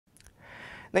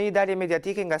Në një dalje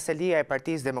mediatike nga selia e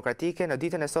Partisë Demokratike, në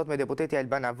ditën e sotme deputeti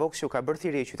Albana Vokshu ka bërë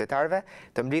thirrje qytetarëve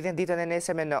të mblidhen ditën e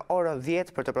nesërme në orën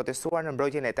 10 për të protestuar në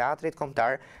mbrojtjen e teatrit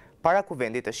kombëtar para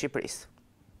Kuvendit të Shqipërisë.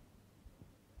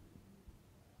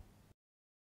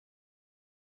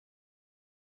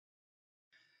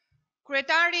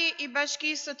 Kryetari i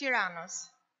Bashkisë së Tiranës,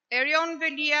 Erion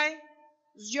Veliaj,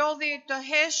 zgjodhi të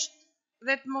heshtë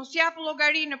dhe të mos jap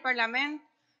llogari në parlament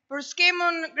për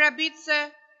skemën grabitëse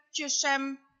që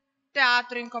shem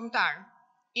teatrin kombëtar.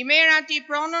 I merr atij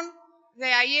pronën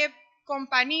dhe ja jep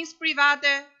kompanisë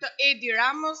private të Edi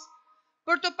Ramës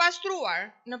për të pastruar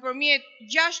nëpërmjet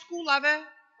 6 kullave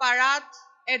parat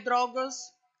e drogës,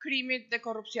 krimit dhe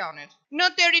korrupsionit. Në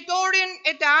territorin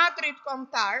e teatrit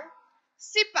kombëtar,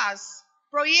 sipas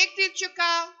projektit që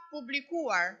ka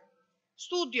publikuar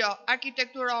Studio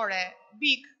Arkitekturore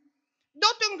BIK, do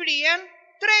të ngrihen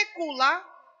 3 kulla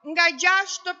nga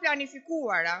 6 të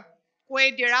planifikuara, ku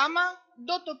Edi Rama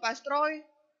do të pastroj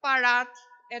parat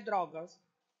e drogës.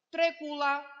 3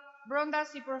 kulla brenda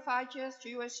sipërfaqes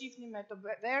që ju e shihni me të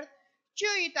verdhë, që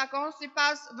i takon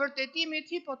sipas vërtetimit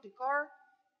hipotekor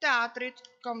teatrit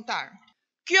kombëtar.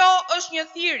 Kjo është një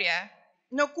thirrje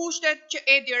në kushtet që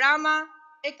Edi Rama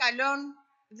e ka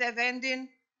lënë dhe vendin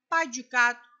pa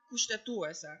gjykatë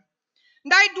kushtetuese.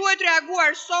 Ndaj duhet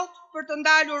reaguar sot për të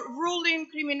ndalur vrrullin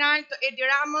kriminal të Edi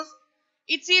Ramës,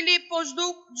 i cili po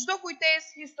zhduk çdo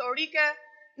kujtesë historike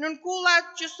nën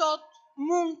kullat që sot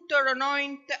mund të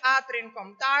rënojnë teatrin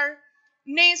kombëtar,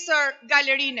 nesër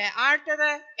galerinë e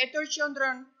arteve e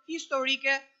tërqendrën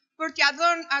historike për t'ia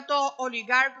dhënë ato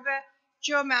oligarkëve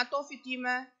që me ato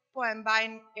fitime po e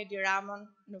mbajnë Edi Ramën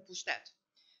në pushtet.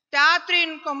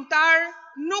 Teatrin kombëtar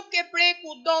nuk e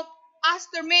preku dot as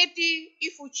tërmeti i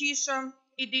fuqishëm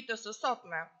i ditës së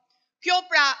sotme. Kjo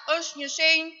pra është një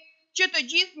shenjë që të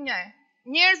gjithë ne,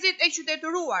 njerëzit e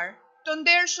qytetëruar, të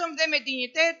ndershëm dhe me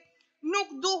dinjitet,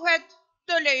 nuk duhet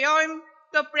të lejojmë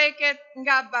të preket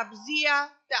nga babëzia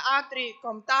teatri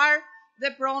kombëtar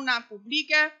dhe prona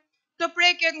publike, të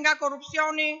preket nga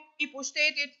korrupsioni i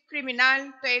pushtetit kriminal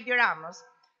të Edi Ramës.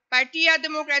 Partia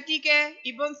Demokratike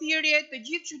i bën thirrje të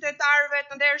gjithë qytetarëve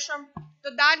të ndershëm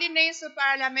të dalin nesër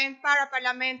para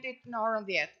parlamentit në orën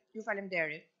 10. Ju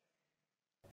faleminderit.